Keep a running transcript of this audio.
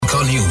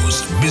Local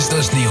news,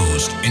 business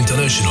news,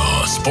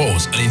 international,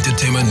 sports and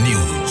entertainment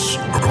news.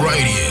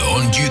 Right here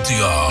on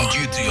GTR.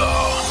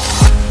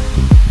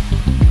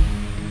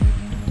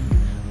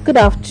 Good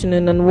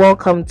afternoon and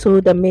welcome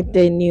to the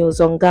Midday News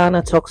on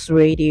Ghana Talks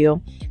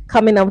Radio.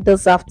 Coming up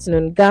this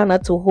afternoon, Ghana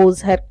to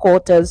host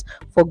headquarters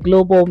for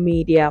Global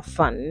Media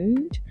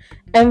Fund.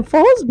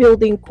 Enforce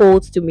building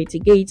codes to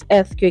mitigate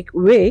earthquake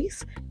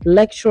risks.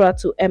 Lecturer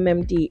to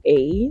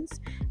MMDAs.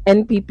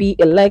 NPP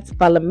elects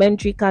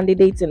parliamentary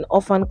candidates in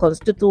orphan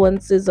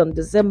constituencies on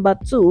December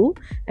 2.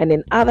 And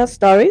in other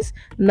stories,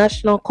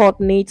 National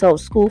Coordinator of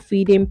School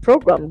Feeding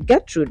Program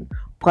Gertrude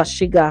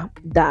Kwashiga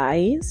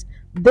dies.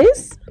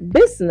 This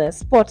business,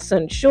 sports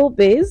and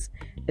showbiz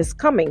is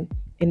coming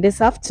in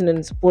this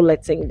afternoon's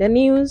bulletin. The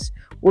news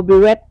will be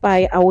read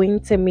by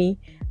Awintemi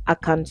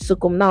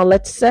Akansukum. Now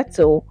let's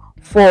settle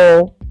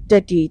for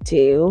the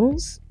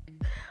details.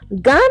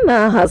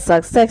 Ghana has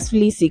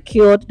successfully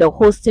secured the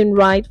hosting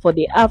right for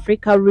the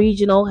Africa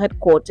Regional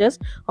Headquarters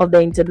of the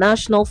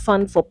International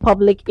Fund for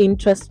Public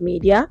Interest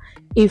Media,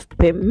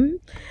 IFPIM.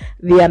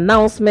 The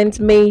announcement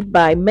made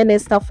by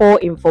Minister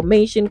for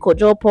Information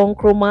Kojo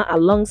Nkrumah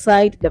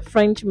alongside the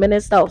French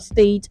Minister of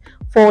State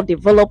for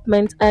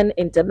Development and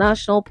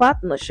International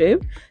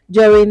Partnership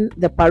during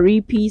the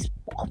Paris Peace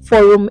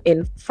Forum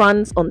in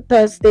France on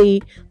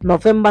Thursday,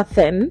 November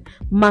 10,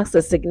 marks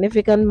a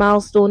significant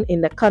milestone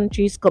in the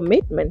country's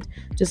commitment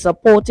to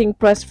supporting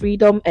press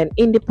freedom and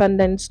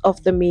independence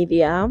of the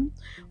media.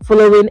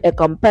 Following a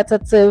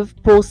competitive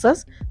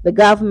process, the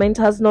government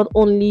has not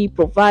only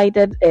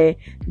provided a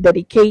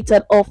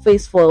dedicated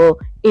office for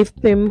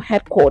IFPIM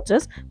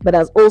headquarters, but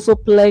has also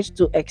pledged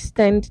to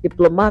extend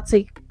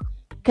diplomatic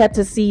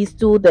courtesies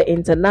to the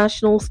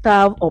international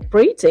staff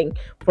operating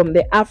from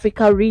the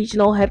Africa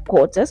Regional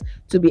Headquarters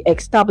to be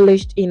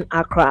established in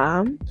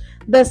Accra.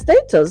 The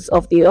status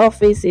of the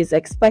office is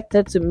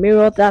expected to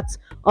mirror that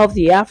of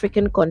the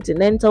African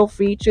Continental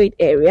Free Trade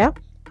Area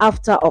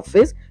after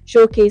office,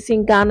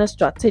 showcasing Ghana's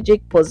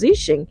strategic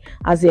position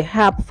as a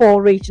hub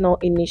for regional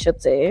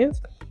initiatives.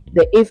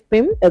 The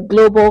IFPIM, a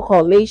global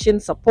coalition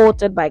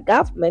supported by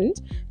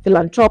government,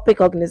 philanthropic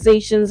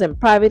organizations, and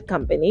private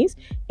companies,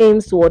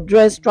 aims to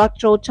address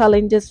structural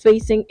challenges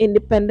facing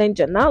independent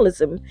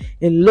journalism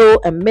in low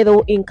and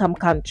middle income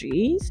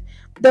countries.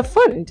 The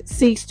fund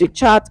seeks to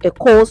chart a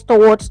course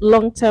towards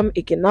long-term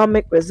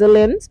economic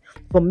resilience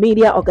for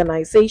media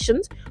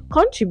organizations,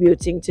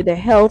 contributing to the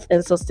health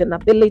and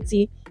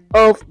sustainability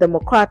of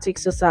democratic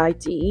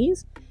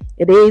societies.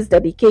 It is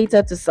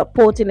dedicated to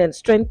supporting and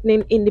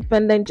strengthening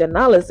independent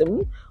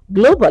journalism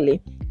globally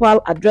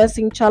while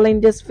addressing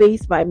challenges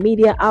faced by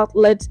media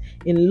outlets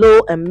in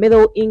low and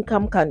middle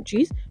income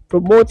countries,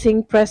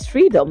 promoting press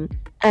freedom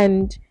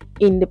and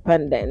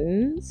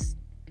independence.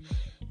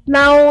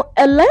 Now,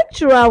 a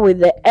lecturer with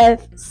the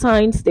Earth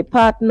Science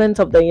Department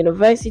of the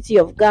University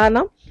of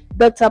Ghana,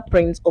 Dr.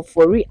 Prince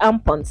Ofori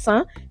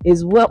Amponsa,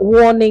 is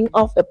warning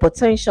of a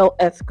potential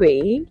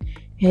earthquake.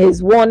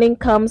 His warning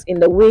comes in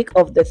the wake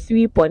of the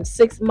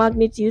 3.6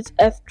 magnitude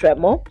earth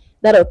tremor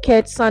that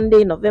occurred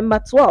Sunday,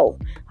 November 12,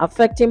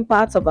 affecting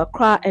parts of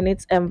Accra and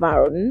its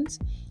environs.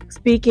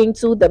 Speaking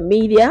to the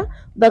media,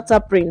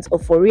 Dr. Prince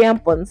Ofori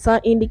Amponsa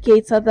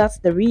indicated that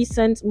the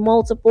recent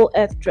multiple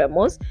earth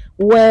tremors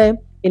were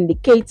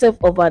indicative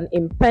of an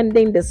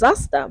impending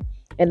disaster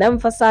and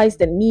emphasized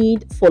the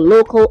need for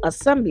local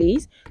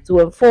assemblies to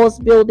enforce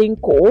building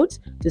codes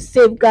to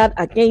safeguard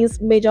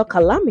against major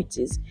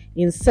calamities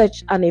in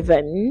such an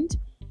event.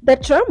 The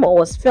tremor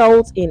was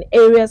felt in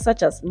areas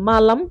such as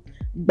Malam,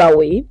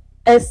 Bawe,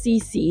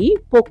 SCC,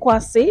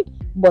 Pokwase,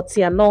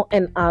 Botiano,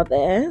 and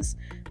others.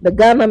 The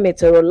Ghana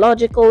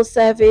Meteorological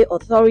Survey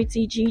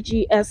Authority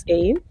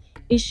 (GGSA)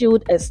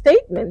 issued a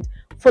statement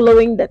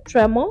following the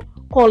tremor,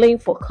 calling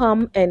for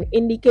calm and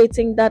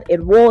indicating that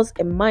it was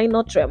a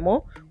minor tremor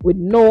with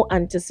no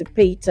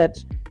anticipated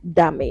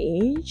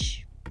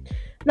damage.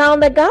 Now,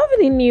 the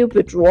governing New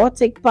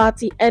Patriotic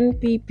Party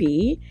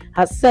 (NPP)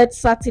 has set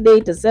Saturday,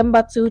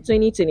 December 2,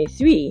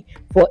 2023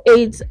 for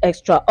 8th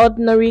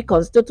Extraordinary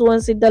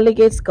Constituency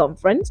Delegates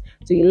Conference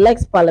to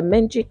elect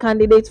parliamentary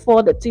candidates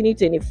for the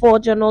 2024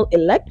 general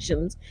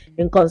elections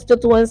in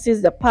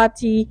constituencies the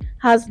party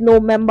has no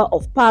member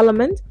of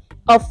parliament,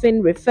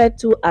 often referred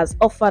to as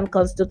orphan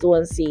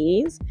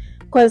constituencies.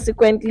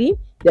 Consequently,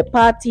 the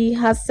party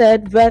has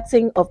said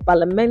vetting of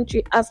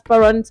parliamentary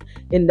aspirants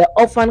in the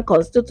orphan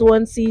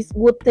constituencies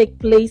would take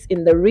place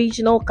in the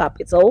regional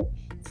capital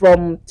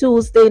from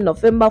Tuesday,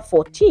 November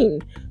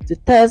 14 to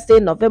Thursday,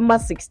 November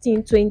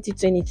 16,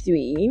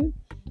 2023.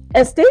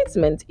 A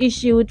statement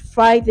issued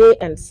Friday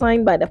and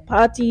signed by the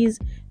party's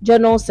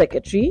General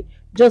Secretary,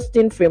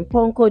 Justin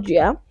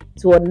Frimpong-Kodia,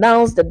 to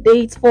announce the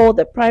dates for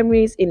the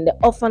primaries in the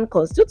orphan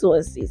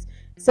constituencies,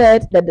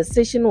 said the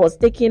decision was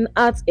taken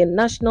at a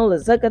National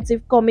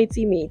Executive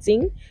Committee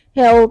meeting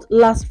held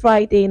last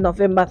Friday,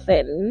 November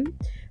 10.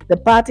 The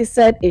party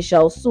said it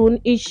shall soon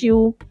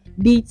issue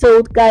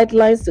detailed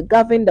guidelines to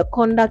govern the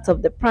conduct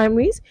of the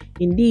primaries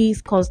in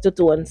these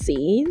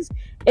constituencies.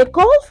 It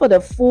called for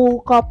the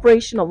full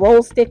cooperation of all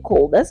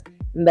stakeholders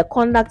in the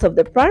conduct of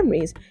the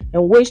primaries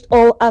and wished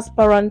all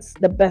aspirants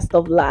the best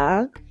of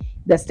luck.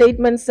 The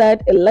statement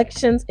said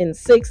elections in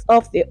 6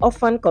 of the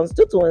orphan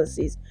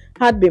constituencies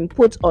had been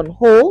put on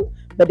hold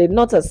but did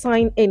not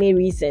assign any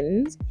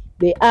reasons.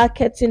 They are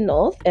Keti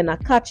North and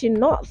Akachi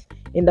North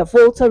in the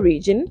Volta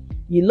region,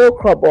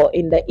 Yilokrobo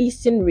in the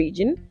eastern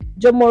region,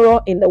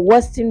 Jomoro in the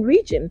western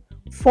region,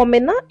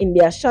 Fomena in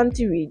the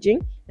Ashanti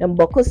region, and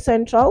Boko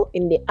Central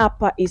in the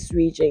Upper East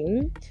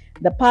region.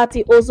 The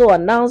party also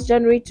announced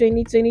January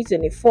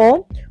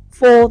 2024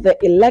 for the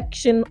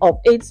election of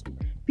its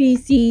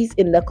PCs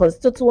in the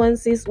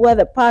constituencies where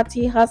the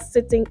party has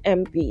sitting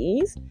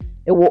MPs.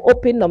 It will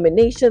open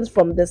nominations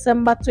from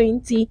December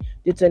 20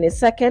 to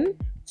 22nd,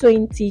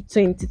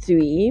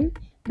 2023.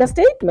 The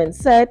statement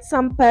said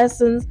some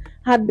persons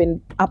had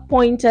been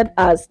appointed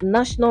as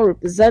national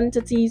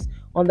representatives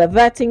on the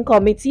vetting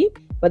committee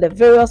for the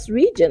various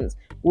regions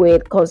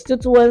with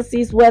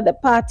constituencies where the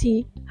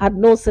party had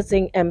no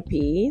sitting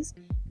MPs.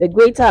 The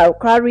Greater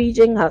Accra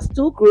region has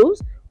 2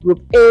 groups.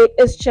 Group A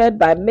is chaired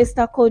by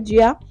Mr.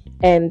 Kodia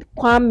and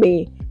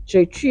Kwame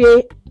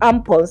Chetrie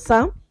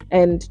Amponsa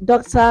and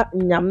Dr.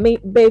 Nyame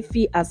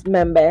Befi as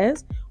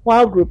members,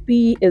 while Group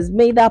B is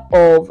made up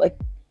of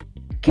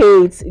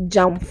Kate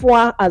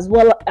Jamfua as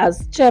well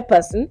as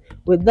chairperson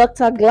with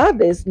Dr.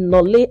 Gladys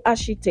Nole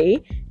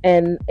Ashite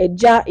and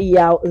Eja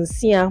Yao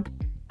Nsia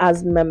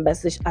as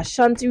members. The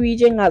Ashanti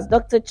region has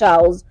Dr.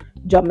 Charles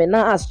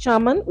Jomena as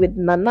chairman with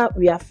Nana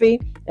Wiafe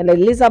and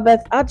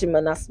Elizabeth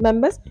Ajiman as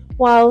members,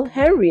 while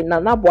Henry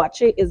Nana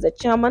Boache is the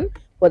chairman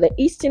for the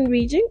Eastern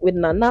region with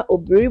Nana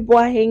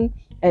Obiriboahing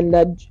and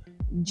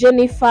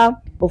Jennifer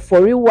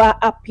Oforiwa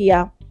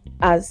Apia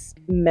as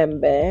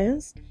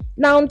members.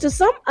 Now to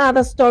some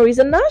other stories.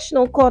 The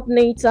national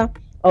coordinator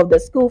of the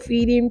school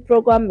feeding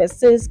program,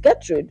 Mrs.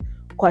 Gertrude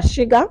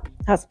Kwashiga,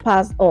 has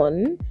passed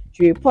on.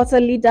 She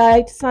reportedly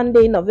died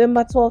Sunday,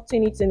 November 12,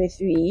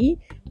 2023,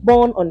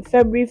 born on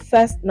February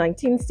 1st,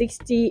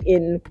 1960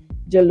 in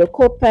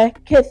Jolokope,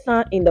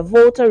 Ketha in the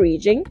Volta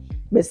region.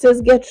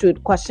 Mrs.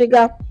 Gertrude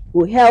Kwashiga,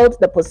 who held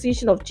the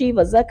position of Chief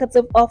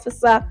Executive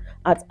Officer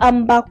at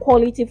Amba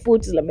Quality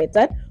Foods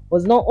Limited,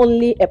 was not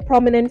only a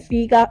prominent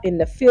figure in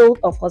the field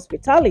of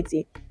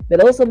hospitality, but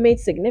also made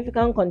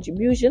significant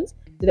contributions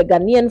to the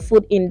Ghanaian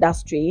food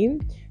industry.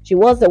 She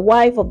was the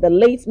wife of the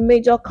late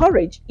Major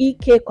Courage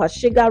E.K.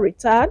 Kwashiga,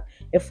 retired,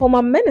 a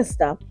former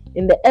minister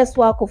in the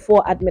Eswa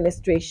Kufuor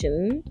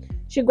administration.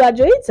 She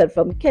graduated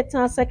from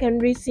Keta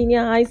Secondary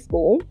Senior High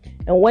School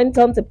and went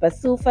on to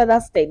pursue further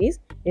studies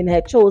in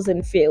her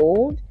chosen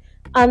field.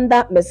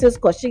 Under Mrs.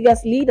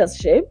 Kwashiga's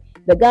leadership,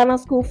 the Ghana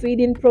School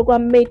Feeding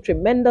Program made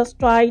tremendous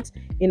strides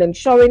in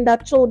ensuring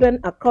that children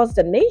across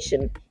the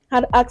nation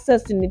had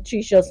access to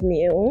nutritious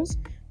meals.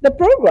 The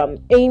program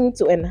aimed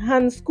to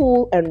enhance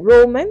school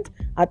enrollment,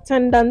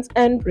 attendance,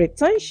 and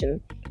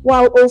retention,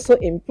 while also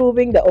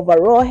improving the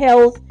overall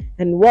health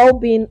and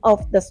well-being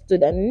of the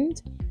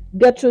student.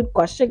 Gertrude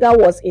Kwashiga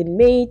was in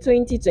May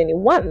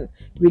 2021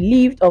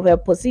 relieved of her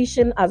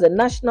position as a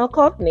national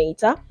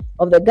coordinator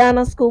of the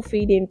Ghana School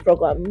Feeding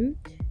Program.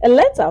 A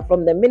letter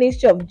from the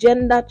Ministry of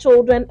Gender,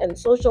 Children and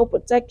Social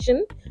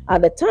Protection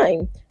at the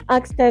time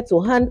asked her to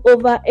hand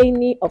over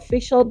any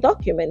official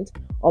document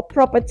or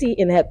property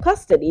in her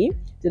custody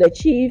to the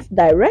Chief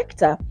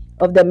Director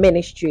of the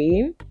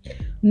ministry.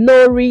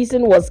 No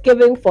reason was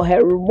given for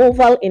her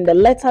removal in the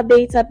letter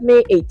dated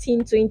May 18,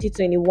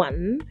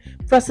 2021.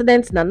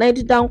 President Nana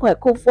Dankwa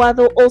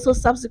Akufo-Addo also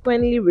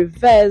subsequently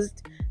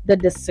reversed the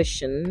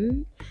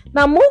decision.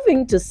 Now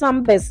moving to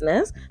some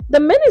business, the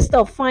Minister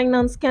of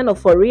Finance Ken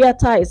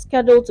Ofori-Atta is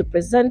scheduled to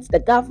present the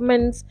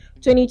government's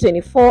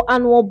 2024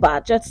 annual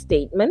budget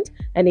statement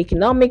and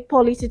economic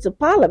policy to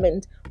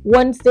Parliament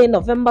Wednesday,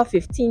 November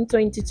 15,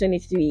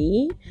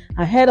 2023.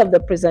 Ahead of the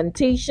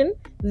presentation,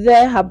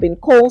 there have been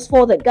calls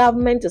for the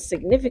government to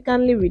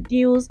significantly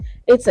reduce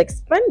its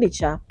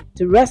expenditure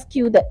to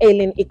rescue the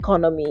ailing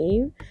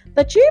economy.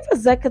 The Chief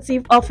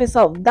Executive Officer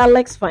of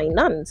Dalex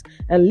Finance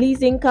and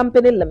Leasing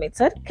Company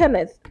Limited,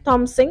 Kenneth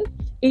Thompson,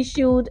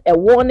 issued a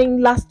warning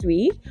last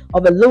week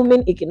of a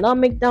looming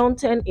economic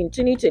downturn in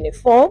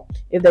 2024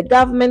 if the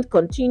government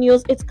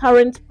continues its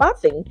current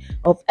pathing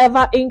of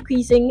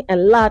ever-increasing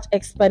and large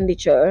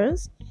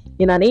expenditures.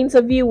 In an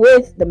interview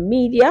with the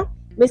media,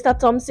 Mr.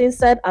 Thompson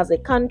said, as a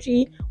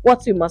country,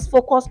 what we must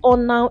focus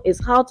on now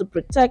is how to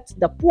protect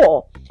the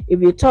poor.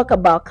 If you talk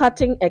about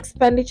cutting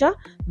expenditure,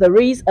 there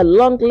is a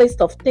long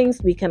list of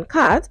things we can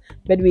cut,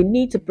 but we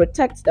need to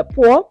protect the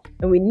poor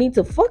and we need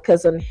to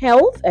focus on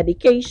health,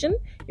 education,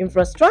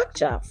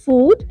 infrastructure,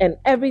 food, and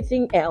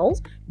everything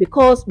else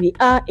because we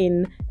are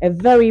in a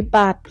very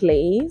bad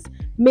place.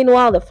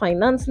 Meanwhile, the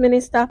finance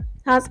minister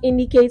has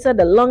indicated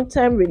the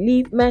long-term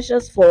relief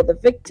measures for the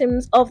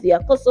victims of the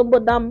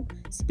Akosombo Dam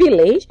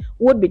spillage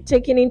would be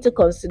taken into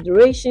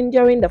consideration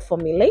during the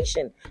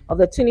formulation of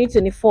the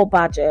 2024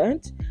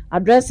 budget.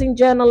 Addressing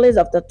journalists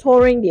after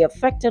touring the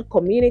affected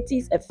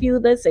communities a few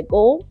days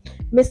ago,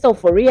 Mr.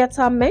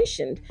 Oforiatta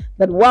mentioned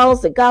that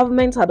whilst the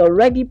government had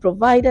already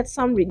provided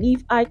some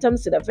relief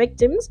items to the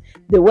victims,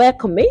 they were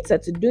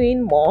committed to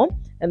doing more,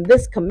 and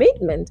this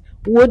commitment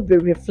would be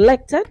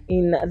reflected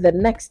in the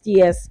next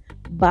year's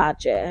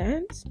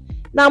budget.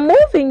 Now,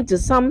 moving to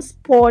some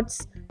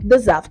sports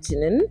this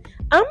afternoon,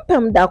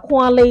 Ampem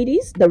Dakwa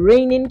ladies, the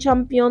reigning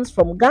champions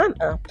from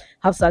Ghana,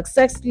 have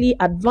successfully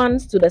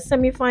advanced to the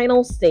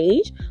semi-final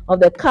stage of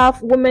the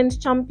CAF Women's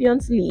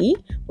Champions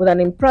League with an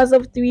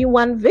impressive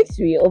 3-1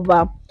 victory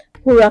over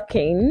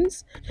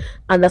Hurricanes.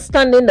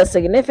 Understanding the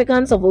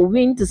significance of a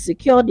win to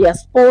secure their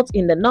spot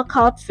in the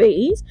knockout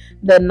phase,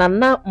 the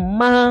Nana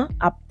Ma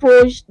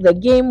approached the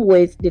game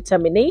with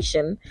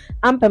determination.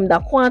 Ampem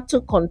Dakwa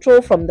took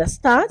control from the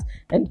start,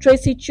 and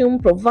Tracy Chum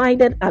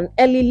provided an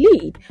early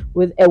lead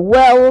with a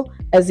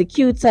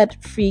well-executed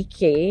free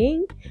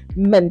kick.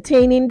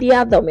 Maintaining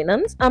their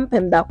dominance,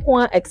 Ampem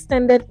Dakwa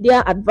extended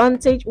their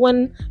advantage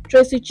when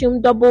Tracy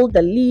Chum doubled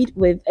the lead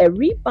with a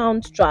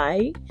rebound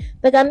strike.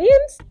 The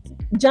Ghanaians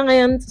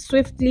Giants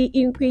swiftly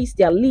increased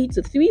their lead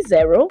to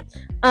 3-0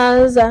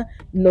 as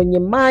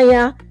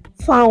Nonyemaya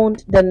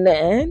found the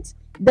net.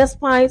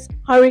 Despite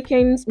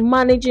Hurricanes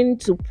managing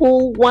to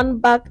pull one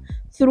back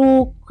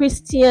through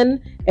Christian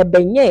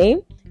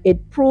Ebenye,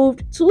 it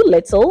proved too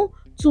little,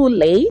 too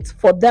late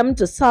for them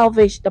to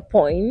salvage the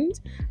point.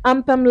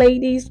 Ampem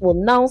ladies will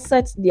now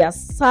set their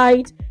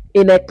sight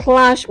in a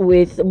clash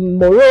with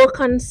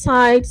Moroccan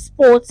side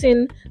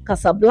Sporting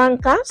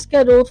Casablanca,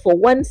 scheduled for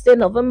Wednesday,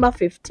 November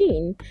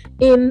 15,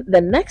 in the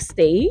next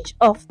stage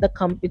of the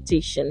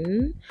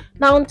competition.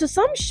 Now, onto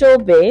some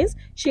showbiz.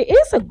 She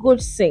is a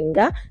good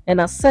singer and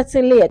has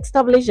certainly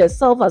established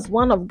herself as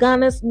one of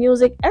Ghana's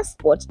music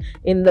experts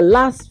in the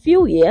last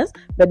few years,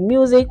 but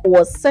music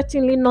was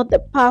certainly not the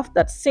path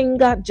that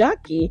singer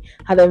Jackie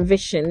had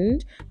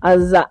envisioned.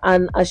 As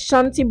an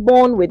Ashanti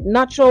born with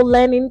natural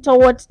leaning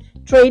towards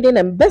trading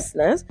and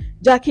business,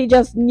 Jackie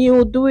just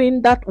knew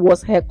doing that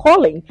was her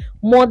calling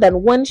more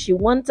than when she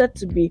wanted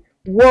to be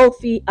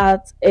wealthy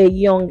at a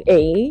young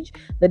age.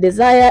 The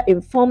desire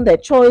informed their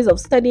choice of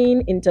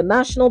studying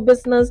international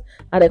business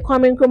at the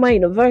Kwame Nkrumah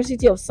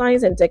University of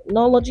Science and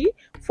Technology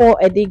for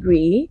a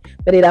degree,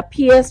 but it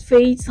appears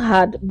fate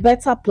had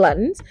better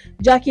plans.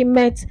 Jackie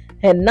met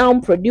her now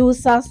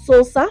producer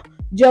Sosa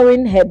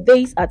during her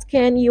days at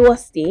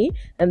KNUST,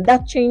 and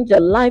that changed her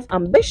life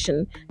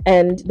ambition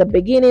and the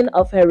beginning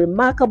of her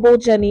remarkable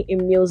journey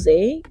in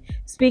music.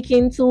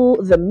 Speaking to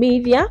the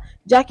media,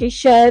 Jackie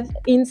shared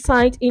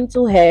insight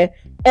into her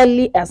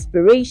early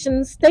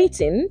aspirations,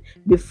 stating,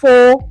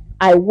 "Before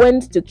I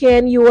went to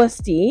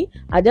KNUST,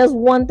 I just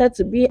wanted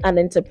to be an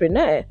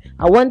entrepreneur.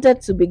 I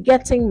wanted to be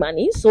getting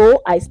money,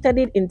 so I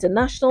studied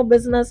international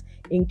business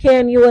in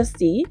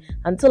KNUST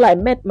until I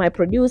met my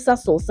producer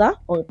Sosa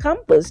on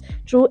campus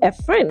through a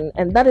friend,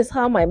 and that is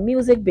how my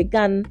music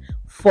began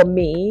for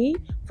me.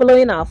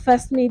 Following our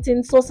first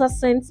meeting, Sosa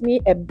sent me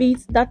a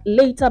beat that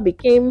later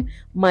became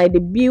my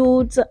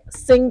debut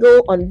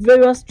single on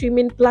various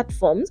streaming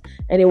platforms,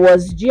 and it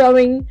was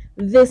during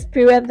this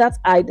period that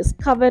I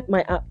discovered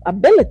my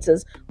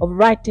abilities of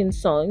writing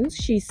songs,"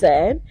 she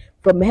said.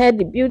 From her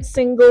debut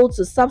single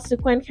to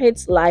subsequent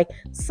hits like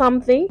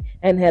Something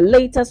and her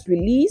latest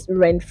release,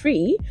 Rent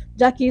Free,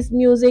 Jackie's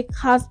music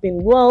has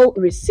been well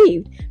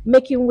received,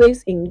 making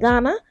waves in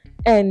Ghana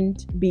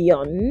and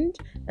beyond.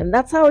 And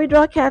that's how we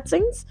draw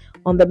curtains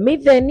on the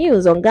Midday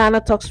News on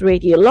Ghana Talks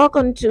Radio. Log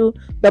on to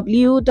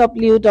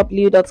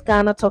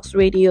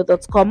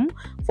www.GhanaTalksRadio.com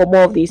for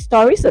more of these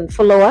stories, and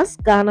follow us,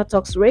 Ghana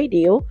Talks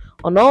Radio,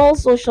 on all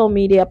social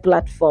media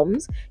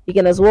platforms. You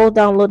can as well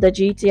download the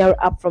GTR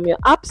app from your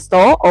App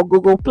Store or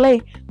Google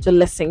Play to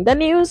listen. The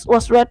news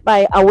was read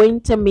by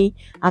Awentemi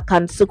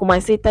Akansukum. I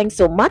say thanks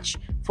so much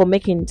for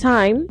making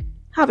time.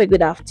 Have a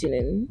good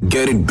afternoon.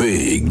 Get it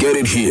big, get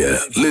it here.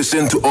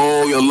 Listen to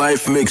all your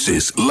live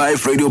mixes,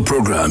 live radio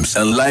programs,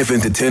 and live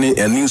entertaining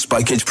and news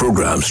package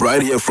programs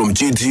right here from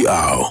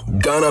GTR,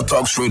 Ghana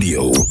Talks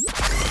Radio.